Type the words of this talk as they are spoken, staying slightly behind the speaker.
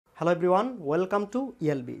Hello everyone, welcome to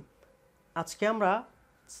ইএলবি। আজকে আমরা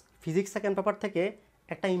physics second paper থেকে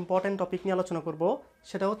একটা ইম্পর্টেন্ট টপিক নিয়ে আলোচনা করব।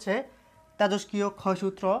 সেটা হচ্ছে তেজস্ক্রিয়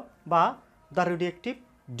ক্ষয়সূত্র বা দ্য রেডিওঅ্যাক্টিভ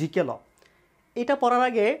ডিকে ল। এটা পড়ার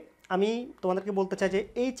আগে আমি তোমাদেরকে বলতে চাই যে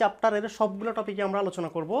এই চ্যাপ্টারের সবগুলো টপিকে আমরা আলোচনা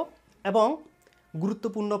করব এবং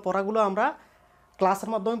গুরুত্বপূর্ণ পড়াগুলো আমরা ক্লাসের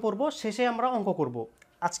মাধ্যমে পড়ব, শেষে আমরা অঙ্ক করব।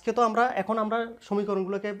 আজকে তো এখন আমরা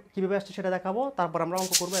সমীকরণগুলোকে কীভাবে আসছে সেটা দেখাবো, তারপর আমরা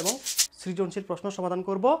অঙ্ক করব এবং সৃজনশীল প্রশ্ন সমাধান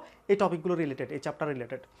করব এই টপিকগুলো রিলেটেড, এই চ্যাপ্টার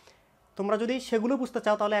রিলেটেড। তোমরা যদি সেগুলো বুঝতে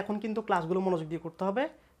চাও তাহলে এখন কিন্তু ক্লাসগুলো মনোযোগ দিয়ে করতে হবে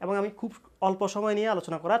এবং আমি খুব অল্প সময় নিয়ে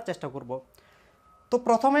আলোচনা করার চেষ্টা করব। তো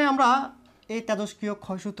প্রথমে আমরা এই তেজস্ক্রিয়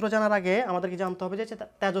ক্ষয়সূত্র জানার আগে আমাদেরকে জানতে হবে যে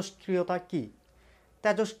তেজস্ক্রিয়তা কী।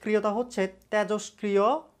 তেজস্ক্রিয়তা হচ্ছে তেজস্ক্রিয়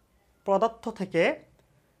পদার্থ থেকে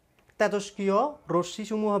তেজস্ক্রিয়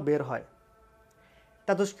রশ্মিসমূহ বের হয়।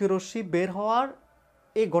 তেজস্ক্রিয় রশ্মি বের হওয়ার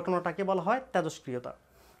এই ঘটনাটাকে বলা হয় তেজস্ক্রিয়তা।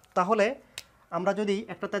 তাহলে আমরা যদি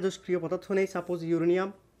একটা তেজস্ক্রিয় পদার্থ নেই, সাপোজ ইউরেনিয়াম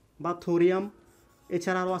বা থোরিয়াম,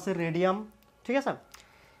 এছাড়া আরও আছে রেডিয়াম, ঠিক আছে।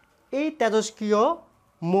 এই তেজস্ক্রিয়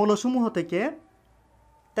মৌলসমূহ থেকে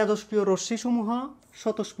তেজস্ক্রিয় রশ্মিসমূহ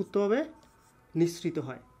স্বতঃস্ফূর্তভাবে নিঃসৃত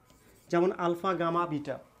হয়, যেমন আলফা, গামা,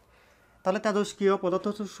 বিটা। তাহলে তেজস্ক্রিয়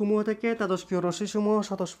পদার্থসমূহ থেকে তেজস্ক্রিয় রশ্মিসমূহ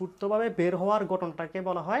স্বতঃস্ফূর্তভাবে বের হওয়ার ঘটনাটাকে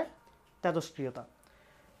বলা হয় তেজস্ক্রিয়তা।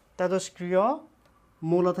 তেজস্ক্রিয়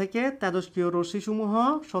মৌল থেকে তেজস্ক্রিয় রশ্মিসমূহ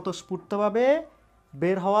স্বতঃস্ফূর্তভাবে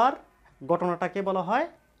বের হওয়ার ঘটনাটাকে বলা হয়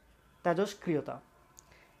তেজস্ক্রিয়তা।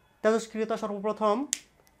 তেজস্ক্রিয়তা সর্বপ্রথম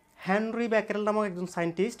হেনরি ব্যাকেরেল নামক একজন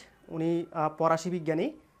সায়েন্টিস্ট, উনি ফরাসি বিজ্ঞানী,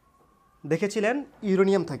 দেখেছিলেন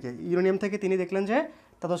ইউরেনিয়াম থেকে তিনি দেখলেন যে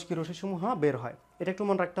তেজস্ক্রিয় রশ্মিসমূহ বের হয়। এটা একটু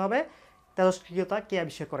মনে রাখতে হবে। তেজস্ক্রিয়তা কে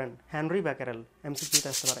আবিষ্কার করেন? হেনরি ব্যাকেরেল। এমসিকিউতে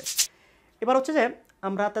আসতে পারে। এবার হচ্ছে যে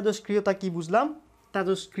আমরা তেজস্ক্রিয়তা কী বুঝলাম,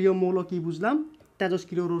 তেজস্ক্রিয় মৌল কী বুঝলাম,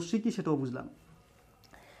 তেজস্ক্রিয় রশ্মি কী সেটাও বুঝলাম।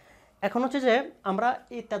 এখন হচ্ছে যে আমরা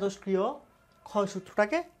এই তেজস্ক্রিয়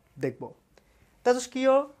ক্ষয়সূত্রটাকে দেখব।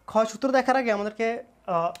 তেজস্ক্রিয় ক্ষয়সূত্র দেখার আগে আমাদেরকে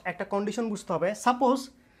একটা কন্ডিশন বুঝতে হবে। সাপোজ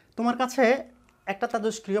তোমার কাছে একটা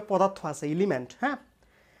তেজস্ক্রিয় পদার্থ আছে, এলিমেন্ট, হ্যাঁ।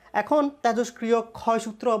 এখন তেজস্ক্রিয়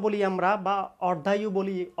ক্ষয়সূত্র বলি আমরা, বা অর্ধায়ু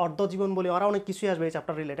বলি, অর্ধজীবন বলি, ওরা অনেক কিছুই আসবে এই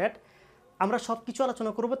চ্যাপ্টার রিলেটেড। আমরা সব কিছু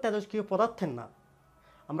আলোচনা করব তেজস্ক্রিয় পদার্থের না,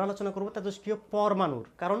 আমরা আলোচনা করব তেজস্ক্রিয় পরমাণুর।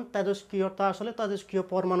 কারণ তেজস্ক্রিয়তা আসলে তেজস্ক্রিয়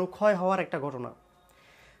পরমাণু ক্ষয় হওয়ার একটা ঘটনা।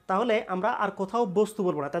 তাহলে আমরা আর কোথাও বস্তু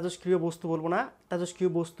বলবো না, তেজস্ক্রিয় বস্তু বলবো না। তেজস্ক্রিয়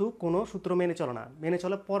বস্তু কোনো সূত্র মেনে চলে না, মেনে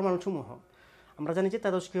চলে পরমাণুসমূহ। আমরা জানি যে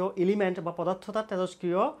তেজস্ক্রিয় এলিমেন্ট বা পদার্থটা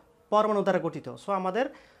তেজস্ক্রিয় পরমাণু দ্বারা গঠিত। সো আমাদের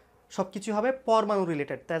সব কিছু হবে পরমাণু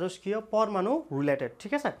রিলেটেড, তেজস্ক্রিয় পরমাণু রিলেটেড,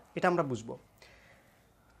 ঠিক আছে। এটা আমরা বুঝবো।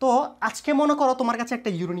 তো আজকে মনে করো তোমার কাছে একটা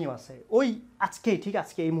ইউরেনিয়াম আছে, ওই আজকেই, ঠিক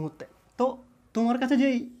আজকে এই মুহূর্তে। তো তোমার কাছে যে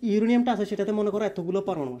ইউরেনিয়ামটা আছে সেটাতে মনে করো এতগুলো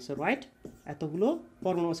পরমাণু আছে, রাইট? এতগুলো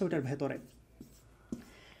পরমাণু আছে ওটার ভেতরে।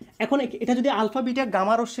 এখন এটা যদি আলফা, বিটা,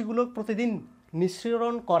 গামা রশ্মিগুলো প্রতিদিন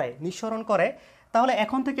নিঃসরণ করে তাহলে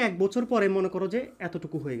এখন থেকে 1 বছর পরে মনে করো যে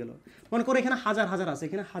এতটুকু হয়ে গেল। মনে করো এখানে হাজার হাজার আছে,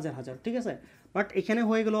 এখানে হাজার হাজার, ঠিক আছে। বাট এখানে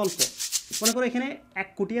হয়ে গেল অল্প। মনে করো এখানে 1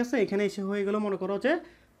 কোটি আছে, এখানে এসে হয়ে গেল মনে করো যে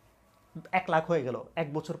 1 লাখ হয়ে গেল 1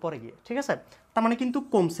 বছর পরে গিয়ে, ঠিক আছে। তার মানে কিন্তু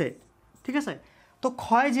কমছে, ঠিক আছে। তো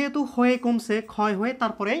ক্ষয় যেহেতু হয়ে কমছে, ক্ষয় হয়ে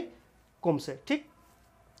তারপরে কমছে, ঠিক,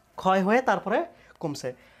 ক্ষয় হয়ে তারপরে কমছে।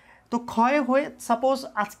 তো ক্ষয় হয়ে সাপোজ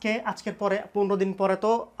আজকের পরে 15 দিন পরে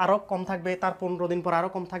তো আরও কম থাকবে, তার 15 দিন পরে আরও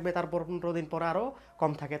কম থাকবে, তার 15 দিন পরে আরও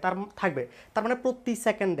কম থাকবে। তার মানে প্রতি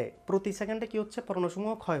সেকেন্ডে কী হচ্ছে?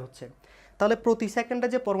 পরমাণুসমূহ ক্ষয় হচ্ছে। তাহলে প্রতি সেকেন্ডে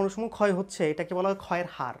যে পরমাণুসমূহ ক্ষয় হচ্ছে এটাকে বলা হয় ক্ষয়ের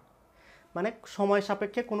হার। মানে সময়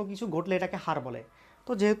সাপেক্ষে কোনো কিছু ঘটলে এটাকে হার বলে।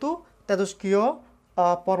 তো যেহেতু তেজস্ক্রিয়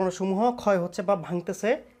পরমাণুসমূহ ক্ষয় হচ্ছে বা ভাঙতেছে,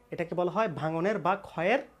 এটাকে বলা হয় ভাঙনের বা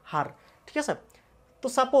ক্ষয়ের হার, ঠিক আছে। তো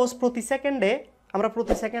সাপোজ আমরা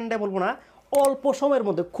প্রতি সেকেন্ডে বলবো না, অল্প সময়ের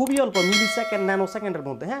মধ্যে, খুবই অল্প, মিলি সেকেন্ড, ন্যানো সেকেন্ডের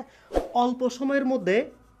মধ্যে, হ্যাঁ, অল্প সময়ের মধ্যে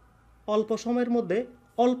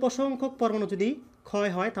অল্প সংখ্যক পরমাণু যদি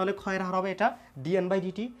ক্ষয় হয় তাহলে ক্ষয়ের হার হবে এটা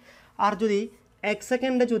dN/dt। আর যদি 1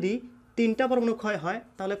 সেকেন্ডে যদি 3টা পরমাণু ক্ষয় হয়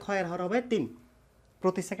তাহলে ক্ষয়ের হার হবে 3,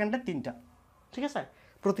 প্রতি সেকেন্ডে 3টা, ঠিক আছে।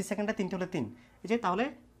 প্রতি সেকেন্ডে 3টা হলে 3, এই যে তাহলে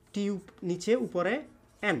টি নিচে উপরে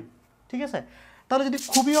n, ঠিক আছে। তাহলে যদি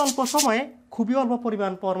খুবই অল্প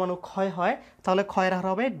পরিমাণ পরমাণু ক্ষয় হয় তাহলে ক্ষয়ের হার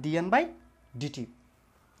হবে dN/dt।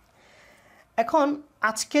 এখন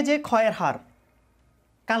আজকে যে ক্ষয়ের হার,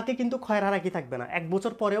 কালকে কিন্তু ক্ষয়ের হার একই থাকবে না, 1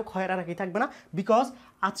 বছর পরেও ক্ষয়ের হার একই থাকবে না। বিকজ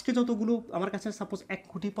আজকে যতগুলো আমার কাছে সাপোজ 1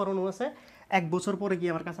 কোটি পরমাণু আছে, 1 বছর পরে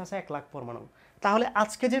গিয়ে আমার কাছে আছে 1 লাখ পরমাণু। তাহলে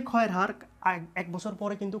আজকে যে ক্ষয়ের হার 1 বছর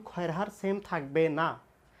পরে কিন্তু ক্ষয়ের হার সেম থাকবে না।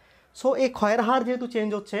 সো এই ক্ষয়ের হার যেহেতু চেঞ্জ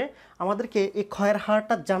হচ্ছে, আমাদেরকে এই ক্ষয়ের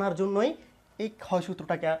হারটা জানার জন্যই এই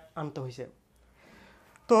ক্ষয়সূত্রটাকে আনতে হয়েছে।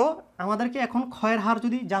 তো আমাদেরকে এখন ক্ষয়ের হার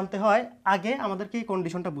যদি জানতে হয় আগে আমাদেরকে এই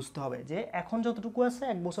কন্ডিশনটা বুঝতে হবে যে এখন যতটুকু আছে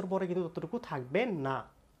 1 বছর পরে কিন্তু ততটুকু থাকবে না।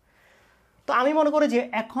 তো আমি মনে করি যে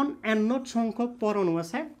এখন n0 সংখ্যক পরমাণু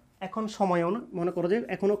আছে, এখন সময় মনে করো যে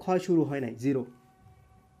এখনো ক্ষয় শুরু হয় নাই, 0।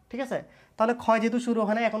 ঠিক আছে, তাহলে ক্ষয় যেহেতু শুরু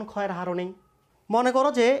হয় নাই এখন ক্ষয়ের হারও নেই। মনে করো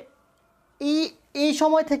যে এই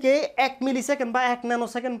সময় থেকে 1 মিলিসেকেন্ড বা 1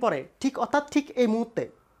 ন্যানোসেকেন্ড পরে ঠিক অর্থাৎ ঠিক এই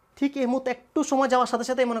মুহূর্তে একটু সময় যাওয়ার সাথে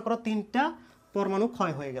সাথে মনে করো 3টা পরমাণু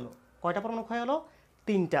ক্ষয় হয়ে গেল। কয়টা পরমাণু ক্ষয় হলো?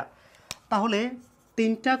 3টা। তাহলে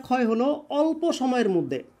 3টা ক্ষয় হলো অল্প সময়ের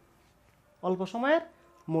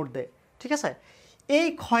মধ্যে। ঠিক আছে, এই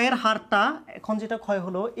ক্ষয়ের হারটা এখন যেটা ক্ষয়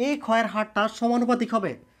হলো এই ক্ষয়ের হারটা সমানুপাতিক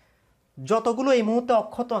হবে যতগুলো এই মুহূর্তে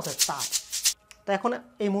অক্ষত আছে তার। তো এখন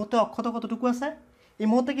এই মুহূর্তে অক্ষত কতটুকু আছে? এই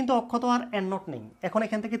মুহূর্তে কিন্তু অক্ষত আর n0 নেই, এখন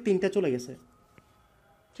এখান থেকে 3টা চলে গেছে।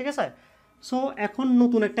 ঠিক আছে, সো এখন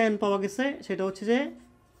নতুন একটা n পাওয়া গেছে, সেটা হচ্ছে যে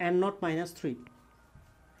n0 - 3।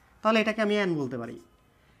 তাহলে এটাকে আমি n বলতে পারি,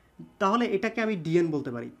 তাহলে এটাকে আমি dn বলতে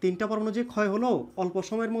পারি। 3টা পরমাণু যে ক্ষয় হলো অল্প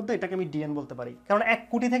সময়ের মধ্যে, এটাকে আমি dn বলতে পারি, কারণ 1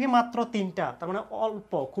 কোটি থেকে মাত্র 3টা, তার মানে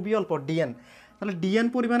অল্প, খুবই অল্প, dn। তাহলে dn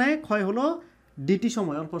পরিমাণে ক্ষয় হলো dt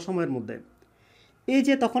সময়, অল্প সময়ের মধ্যে। এই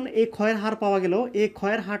যে তখন এই ক্ষয়ের হার পাওয়া গেল, এই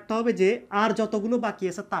ক্ষয়ের হারটা হবে যে আর যতগুলো বাকি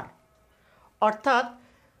আছে তার, অর্থাৎ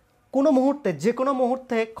কোনো মুহূর্তে, যে কোনো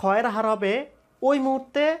মুহূর্তে ক্ষয়ের হার হবে ওই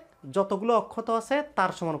মুহূর্তে যতগুলো অক্ষত আছে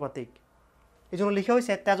তার সমানুপাতিক। এই জন্য লেখা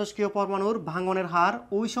হয়েছে তেজস্ক্রিয় পরমাণুর ভাঙনের হার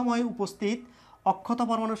ওই সময় উপস্থিত অক্ষত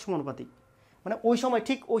পরমাণুর সমানুপাতিক, মানে ওই সময়,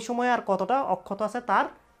 ঠিক ওই সময় আর কতটা অক্ষত আছে তার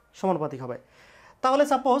সমানুপাতিক হবে। তাহলে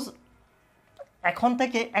সাপোজ এখন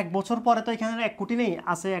থেকে 1 বছর পরে তো এখানে 1 কোটি নেই,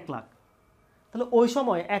 আছে 1 লাখ। তাহলে ওই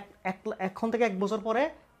সময় এখন থেকে 1 বছর পরে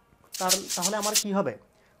তাহলে আমার কি হবে?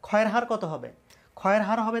 ক্ষয়ের হার কত হবে? ক্ষয়ের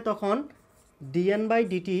হার হবে তখন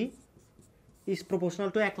dn/dt is proportional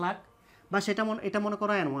to 1 lakh, বা এটা মনে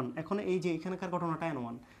করো n1। এখন এই যে এখানকার ঘটনাটা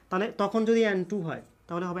n1, তাহলে তখন যদি n2 হয়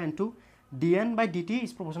তাহলে হবে n2, dn/dt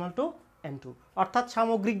is proportional to n2। অর্থাৎ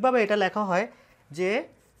সামগ্রিকভাবে এটা লেখা হয় যে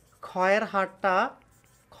ক্ষয়ের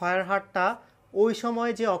হারটা ওই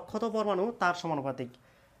সময় যে অক্ষত পরমাণু তার সমানুপাতিক।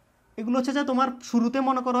 এগুলো হচ্ছে যে তোমার শুরুতে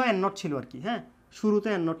মনে করো n0 ছিল আর কি, হ্যাঁ, শুরুতে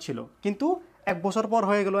n0 ছিল, কিন্তু 1 বছর পর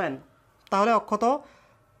হয়ে গেল n। তাহলে অক্ষত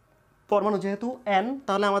পরমাণু যেহেতু n,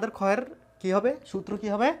 তাহলে আমাদের ক্ষয়ের কি হবে? সূত্র কি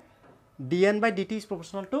হবে? dn/dt is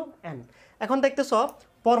proportional to n। এখন দেখতেছ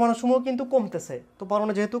পরমাণু সমূহ কিন্তু কমতেছে, তো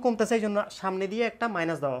পরমাণু যেহেতু কমতেছে এই জন্য সামনে দিয়ে একটা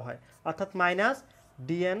মাইনাস দেওয়া হয়, অর্থাৎ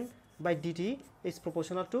 -dn/dt is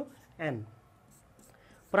proportional to n।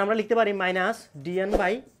 পরে আমরা লিখতে পারি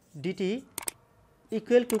 -dn/dt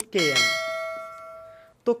ইকুয়াল টু kn।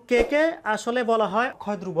 তো কে আসলে বলা হয়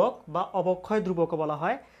অক্ষয় ধ্রুবক বা অবক্ষয় ধ্রুবকও বলা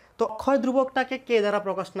হয়। তো অক্ষয় ধ্রুবকটাকে কে দ্বারা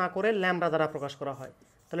প্রকাশ না করে ল্যামডা দ্বারা প্রকাশ করা হয়।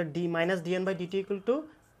 তাহলে -dn/dt equal to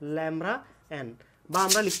lambda n, বা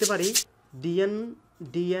আমরা লিখতে পারি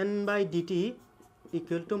dn/dt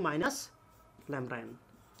equal to -lambda n।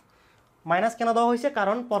 Minus কেন দেওয়া হয়েছে?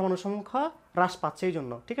 কারণ পরমাণু সংখ্যা হ্রাস পাচ্ছে এই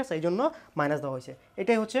জন্য। ঠিক আছে, এই জন্য মাইনাস দেওয়া হয়েছে।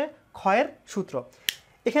 এটাই হচ্ছে ক্ষয়ের সূত্র।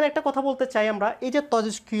 এখানে একটা কথা বলতে চাই আমরা, এই যে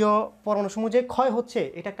তেজস্ক্রিয় পরমাণুসমূহ যে ক্ষয় হচ্ছে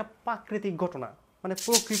এটা একটা প্রাকৃতিক ঘটনা, মানে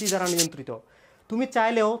প্রকৃতি দ্বারা নিয়ন্ত্রিত। তুমি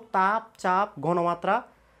চাইলেও তাপ, চাপ, ঘনমাত্রা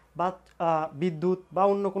বা বিদ্যুৎ বা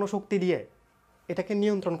অন্য কোনো শক্তি দিয়ে এটাকে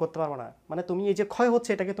নিয়ন্ত্রণ করতে পারবে না। মানে তুমি এই যে ক্ষয় হচ্ছে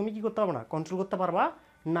এটাকে তুমি কি করতে পারবে না? কন্ট্রোল করতে পারবা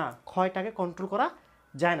না। ক্ষয়টাকে কন্ট্রোল করা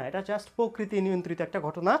যায় না, এটা জাস্ট প্রকৃতি নিয়ন্ত্রিত একটা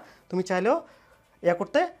ঘটনা, তুমি চাইলেও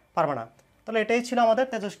করতে পারবে না। তাহলে এটাই ছিল আমাদের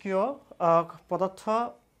তেজস্ক্রিয় পদার্থ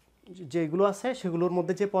যেগুলো আছে সেগুলোর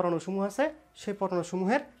মধ্যে যে পরমাণুসমূহ আছে সেই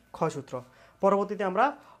পরমাণুসমূহের ক্ষয়সূত্র। পরবর্তীতে আমরা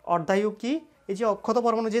অর্ধায়ু কি, এই যে অক্ষত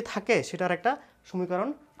পরমাণু যে থাকে সেটার একটা সমীকরণ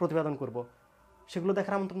প্রতিপাদন করব। সেগুলো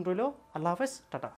দেখার আমন্ত্রণ রইল। আল্লাহ হাফেজ, টাটা।